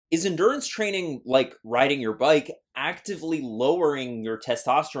Is endurance training, like riding your bike, actively lowering your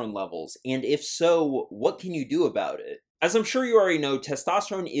testosterone levels? And if so, what can you do about it? As I'm sure you already know,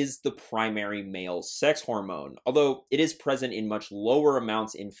 testosterone is the primary male sex hormone, although it is present in much lower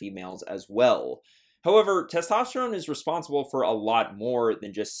amounts in females as well. However, testosterone is responsible for a lot more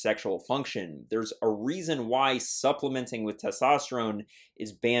than just sexual function. There's a reason why supplementing with testosterone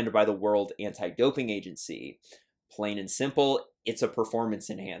is banned by the World Anti-Doping Agency. Plain and simple, it's a performance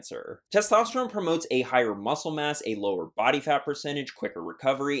enhancer. Testosterone promotes a higher muscle mass, a lower body fat percentage, quicker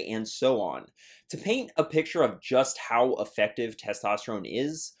recovery, and so on. To paint a picture of just how effective testosterone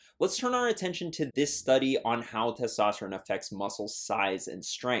is, let's turn our attention to this study on how testosterone affects muscle size and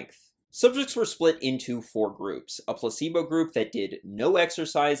strength. Subjects were split into 4 groups: a placebo group that did no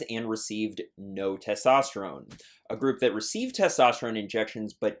exercise and received no testosterone, a group that received testosterone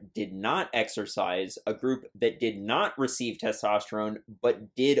injections but did not exercise, a group that did not receive testosterone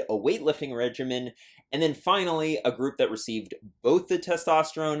but did a weightlifting regimen, and then finally a group that received both the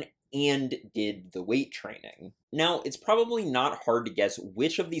testosterone and did the weight training. Now, it's probably not hard to guess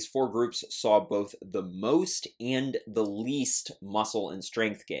which of these 4 groups saw both the most and the least muscle and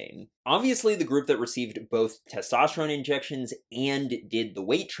strength gain. Obviously, the group that received both testosterone injections and did the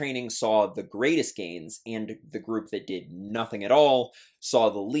weight training saw the greatest gains, and the group that did nothing at all saw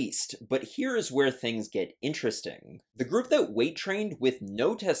the least. But here is where things get interesting. The group that weight trained with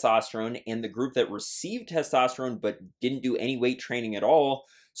no testosterone and the group that received testosterone but didn't do any weight training at all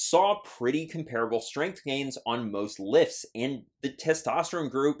saw pretty comparable strength gains on most lifts, and the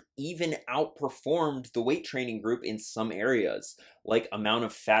testosterone group even outperformed the weight training group in some areas, like amount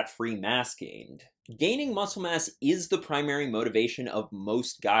of fat-free mass gained. Gaining muscle mass is the primary motivation of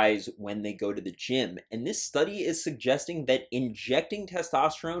most guys when they go to the gym, and this study is suggesting that injecting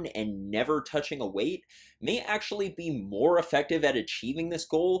testosterone and never touching a weight may actually be more effective at achieving this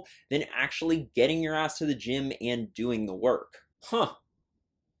goal than actually getting your ass to the gym and doing the work.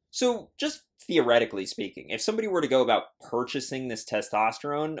 So, just theoretically speaking, if somebody were to go about purchasing this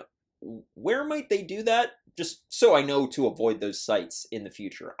testosterone, where might they do that? Just so I know to avoid those sites in the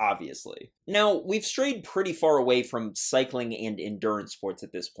future, obviously. Now, we've strayed pretty far away from cycling and endurance sports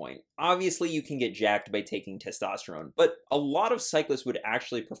at this point. Obviously, you can get jacked by taking testosterone, but a lot of cyclists would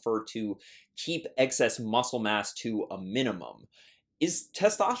actually prefer to keep excess muscle mass to a minimum. Is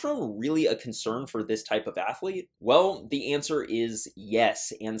testosterone really a concern for this type of athlete? Well, the answer is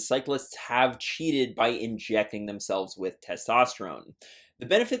yes, and cyclists have cheated by injecting themselves with testosterone. The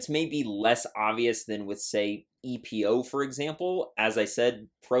benefits may be less obvious than with, say, EPO, for example. As I said,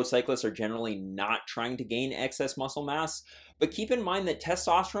 pro cyclists are generally not trying to gain excess muscle mass, but keep in mind that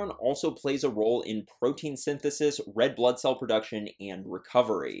testosterone also plays a role in protein synthesis, red blood cell production, and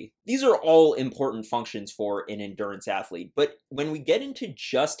recovery. These are all important functions for an endurance athlete, but when we get into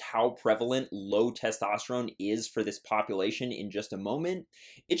just how prevalent low testosterone is for this population in just a moment,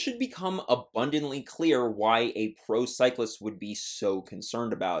 it should become abundantly clear why a pro cyclist would be so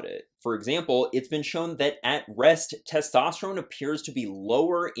concerned about it. For example, it's been shown that at rest, testosterone appears to be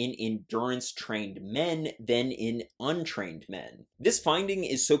lower in endurance-trained men than in untrained men. This finding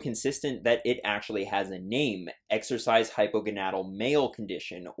is so consistent that it actually has a name: exercise hypogonadal male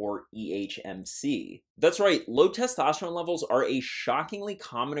condition, or EHMC. That's right, low testosterone levels are a shockingly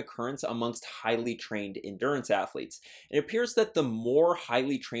common occurrence amongst highly trained endurance athletes. It appears that the more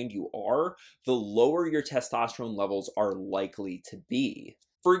highly trained you are, the lower your testosterone levels are likely to be.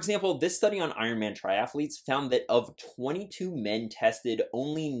 For example, this study on Ironman triathletes found that of 22 men tested,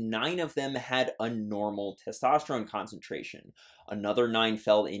 only 9 of them had a normal testosterone concentration. Another 9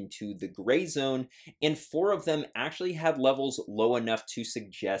 fell into the gray zone, and 4 of them actually had levels low enough to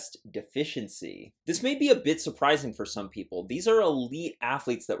suggest deficiency. This may be a bit surprising for some people. These are elite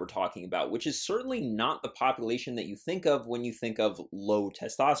athletes that we're talking about, which is certainly not the population that you think of when you think of low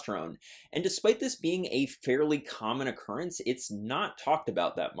testosterone. And despite this being a fairly common occurrence, it's not talked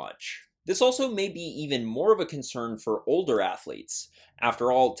about that much. This also may be even more of a concern for older athletes.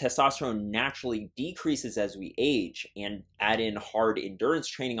 After all, testosterone naturally decreases as we age, and add in hard endurance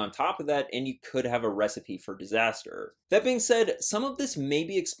training on top of that, and you could have a recipe for disaster. That being said, some of this may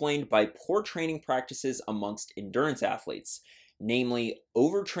be explained by poor training practices amongst endurance athletes, namely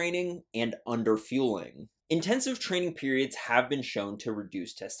overtraining and underfueling. Intensive training periods have been shown to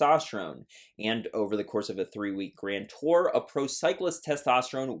reduce testosterone, and over the course of a 3-week Grand Tour, a pro cyclist's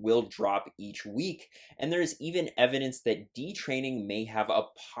testosterone will drop each week, and there is even evidence that detraining may have a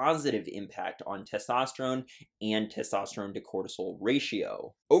positive impact on testosterone and testosterone to cortisol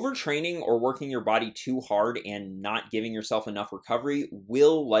ratio. Overtraining or working your body too hard and not giving yourself enough recovery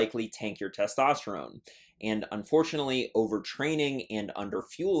will likely tank your testosterone. And unfortunately, overtraining and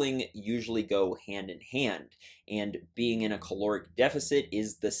underfueling usually go hand in hand, and being in a caloric deficit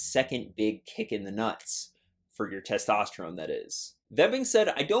is the second big kick in the nuts for your testosterone, that is. That being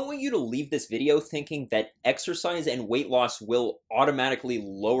said, I don't want you to leave this video thinking that exercise and weight loss will automatically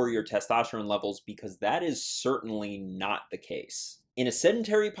lower your testosterone levels, because that is certainly not the case. In a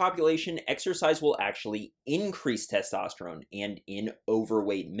sedentary population, exercise will actually increase testosterone, and in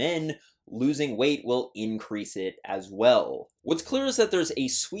overweight men, losing weight will increase it as well. What's clear is that there's a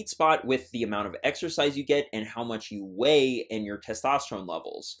sweet spot with the amount of exercise you get and how much you weigh and your testosterone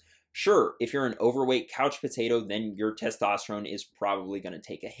levels. Sure, if you're an overweight couch potato, then your testosterone is probably going to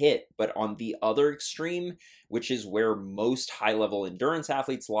take a hit. But on the other extreme, which is where most high-level endurance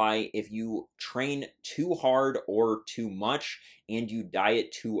athletes lie, if you train too hard or too much and you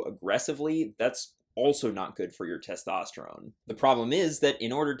diet too aggressively, that's also not good for your testosterone. The problem is that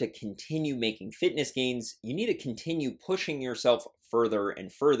in order to continue making fitness gains, you need to continue pushing yourself further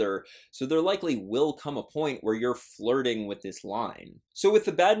and further, so there likely will come a point where you're flirting with this line. So with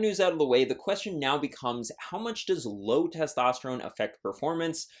the bad news out of the way, the question now becomes, how much does low testosterone affect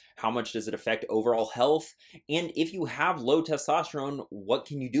performance? How much does it affect overall health? And if you have low testosterone, what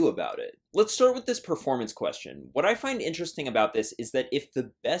can you do about it? Let's start with this performance question. What I find interesting about this is that if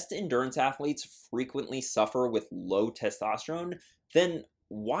the best endurance athletes frequently suffer with low testosterone, then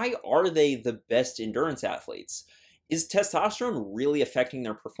why are they the best endurance athletes? Is testosterone really affecting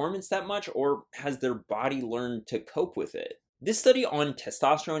their performance that much, or has their body learned to cope with it? This study on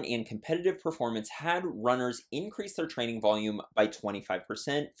testosterone and competitive performance had runners increase their training volume by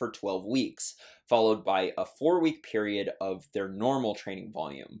 25% for 12 weeks, followed by a 4-week period of their normal training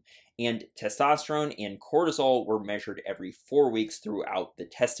volume. And testosterone and cortisol were measured every 4 weeks throughout the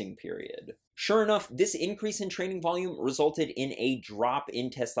testing period. Sure enough, this increase in training volume resulted in a drop in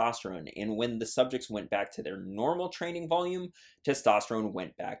testosterone, and when the subjects went back to their normal training volume, testosterone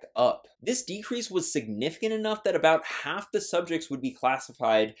went back up. This decrease was significant enough that about half the subjects would be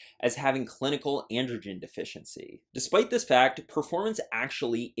classified as having clinical androgen deficiency. Despite this fact, performance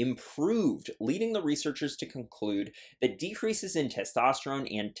actually improved, leading the researchers to conclude that decreases in testosterone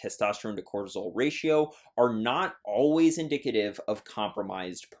and testosterone to cortisol ratio are not always indicative of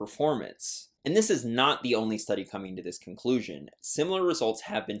compromised performance. And this is not the only study coming to this conclusion. Similar results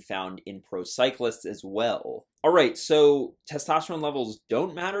have been found in pro cyclists as well. Alright, so testosterone levels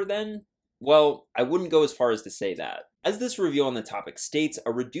don't matter then? Well, I wouldn't go as far as to say that. As this review on the topic states,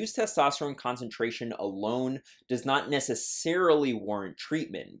 a reduced testosterone concentration alone does not necessarily warrant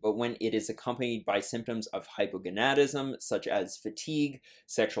treatment, but when it is accompanied by symptoms of hypogonadism, such as fatigue,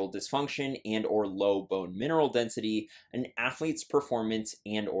 sexual dysfunction, and/or low bone mineral density, an athlete's performance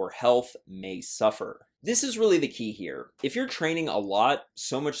and/or health may suffer. This is really the key here. If you're training a lot,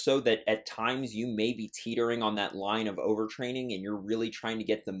 so much so that at times you may be teetering on that line of overtraining and you're really trying to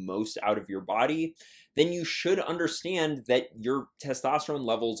get the most out of your body, then you should understand that your testosterone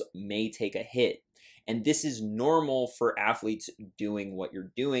levels may take a hit. And this is normal for athletes doing what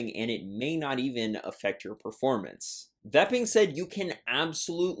you're doing, and it may not even affect your performance. That being said, you can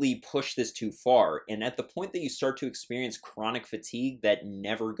absolutely push this too far, and at the point that you start to experience chronic fatigue that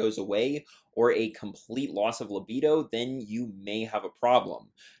never goes away, or a complete loss of libido, then you may have a problem.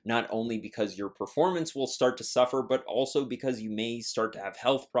 Not only because your performance will start to suffer, but also because you may start to have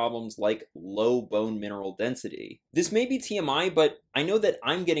health problems like low bone mineral density. This may be TMI, but I know that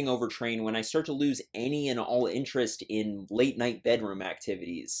I'm getting overtrained when I start to lose any and all interest in late night bedroom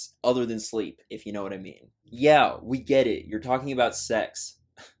activities, other than sleep, if you know what I mean. Yeah, we get it. You're talking about sex.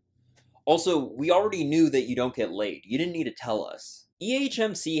 Also, we already knew that you don't get laid. You didn't need to tell us.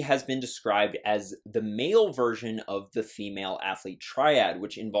 EHMC has been described as the male version of the female athlete triad,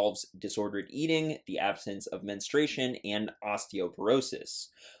 which involves disordered eating, the absence of menstruation, and osteoporosis.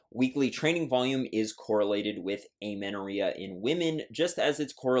 Weekly training volume is correlated with amenorrhea in women, just as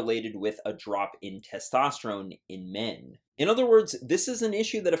it's correlated with a drop in testosterone in men. In other words, this is an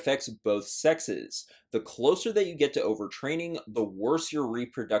issue that affects both sexes. The closer that you get to overtraining, the worse your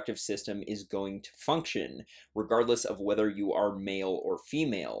reproductive system is going to function, regardless of whether you are male or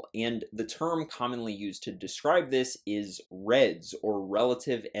female. And the term commonly used to describe this is REDS, or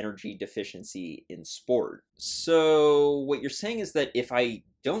relative energy deficiency in sport. So what you're saying is that if I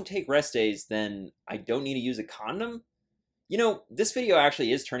don't take rest days, then I don't need to use a condom? You know, this video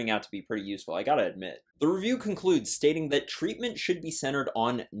actually is turning out to be pretty useful, I gotta admit. The review concludes stating that treatment should be centered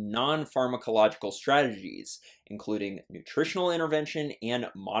on non-pharmacological strategies, including nutritional intervention and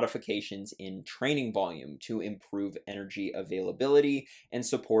modifications in training volume to improve energy availability and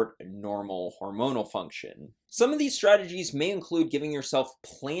support normal hormonal function. Some of these strategies may include giving yourself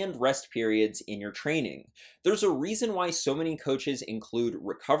planned rest periods in your training. There's a reason why so many coaches include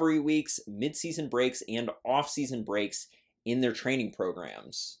recovery weeks, mid-season breaks, and off-season breaks in their training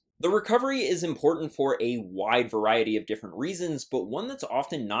programs. The recovery is important for a wide variety of different reasons, but one that's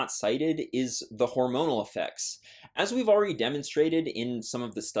often not cited is the hormonal effects. As we've already demonstrated in some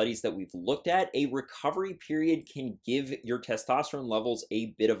of the studies that we've looked at, a recovery period can give your testosterone levels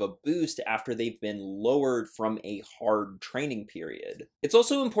a bit of a boost after they've been lowered from a hard training period. It's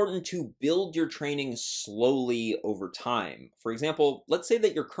also important to build your training slowly over time. For example, let's say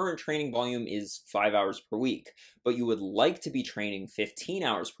that your current training volume is 5 hours per week, but you would like to be training 15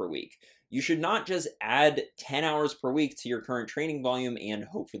 hours per week. You should not just add 10 hours per week to your current training volume and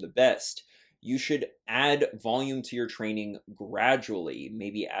hope for the best. You should add volume to your training gradually,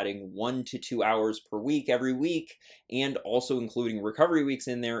 maybe adding 1 to 2 hours per week every week, and also including recovery weeks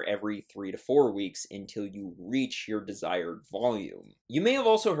in there every 3 to 4 weeks until you reach your desired volume. You may have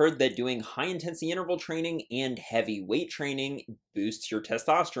also heard that doing high-intensity interval training and heavy weight training boosts your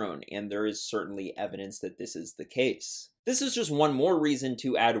testosterone, and there is certainly evidence that this is the case. This is just one more reason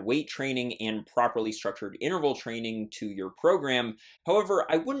to add weight training and properly structured interval training to your program. However,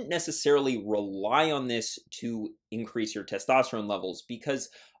 I wouldn't necessarily rely on this to increase your testosterone levels, because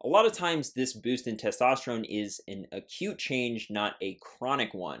a lot of times this boost in testosterone is an acute change, not a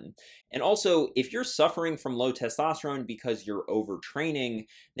chronic one. And also, if you're suffering from low testosterone because you're overtraining,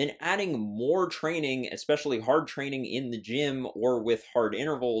 then adding more training, especially hard training in the gym or with hard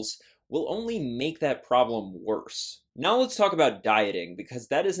intervals, will only make that problem worse. Now let's talk about dieting, because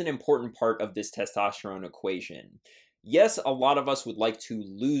that is an important part of this testosterone equation. Yes, a lot of us would like to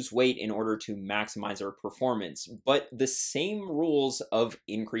lose weight in order to maximize our performance, but the same rules of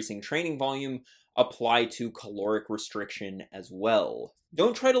increasing training volume apply to caloric restriction as well.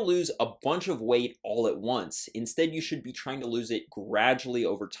 Don't try to lose a bunch of weight all at once. Instead, you should be trying to lose it gradually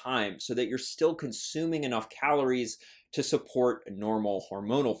over time so that you're still consuming enough calories to support normal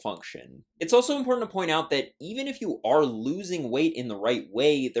hormonal function. It's also important to point out that even if you are losing weight in the right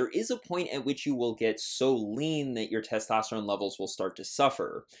way, there is a point at which you will get so lean that your testosterone levels will start to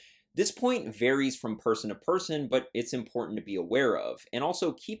suffer. This point varies from person to person, but it's important to be aware of. And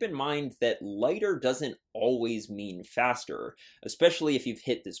also keep in mind that lighter doesn't always mean faster, especially if you've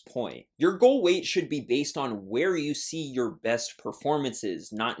hit this point. Your goal weight should be based on where you see your best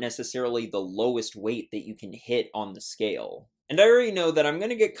performances, not necessarily the lowest weight that you can hit on the scale. And I already know that I'm going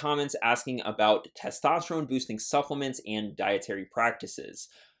to get comments asking about testosterone boosting supplements and dietary practices.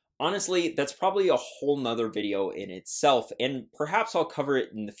 Honestly, that's probably a whole nother video in itself, and perhaps I'll cover it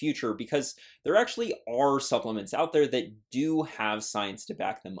in the future because there actually are supplements out there that do have science to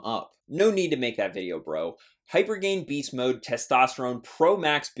back them up. No need to make that video, bro. Hypergain Beast Mode Testosterone Pro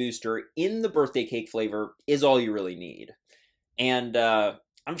Max Booster in the birthday cake flavor is all you really need. And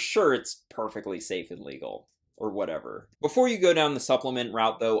I'm sure it's perfectly safe and legal. Or whatever. Before you go down the supplement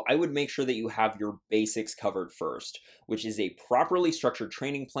route though, I would make sure that you have your basics covered first, which is a properly structured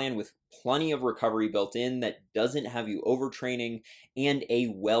training plan with plenty of recovery built in that doesn't have you overtraining, and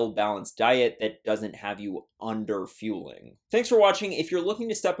a well-balanced diet that doesn't have you under-fueling. Thanks for watching. If you're looking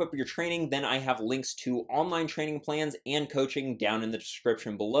to step up your training, then I have links to online training plans and coaching down in the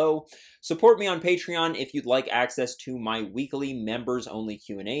description below. Support me on Patreon if you'd like access to my weekly members-only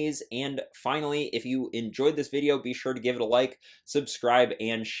Q&As. And finally, if you enjoyed this video, be sure to give it a like, subscribe,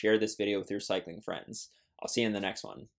 and share this video with your cycling friends. I'll see you in the next one.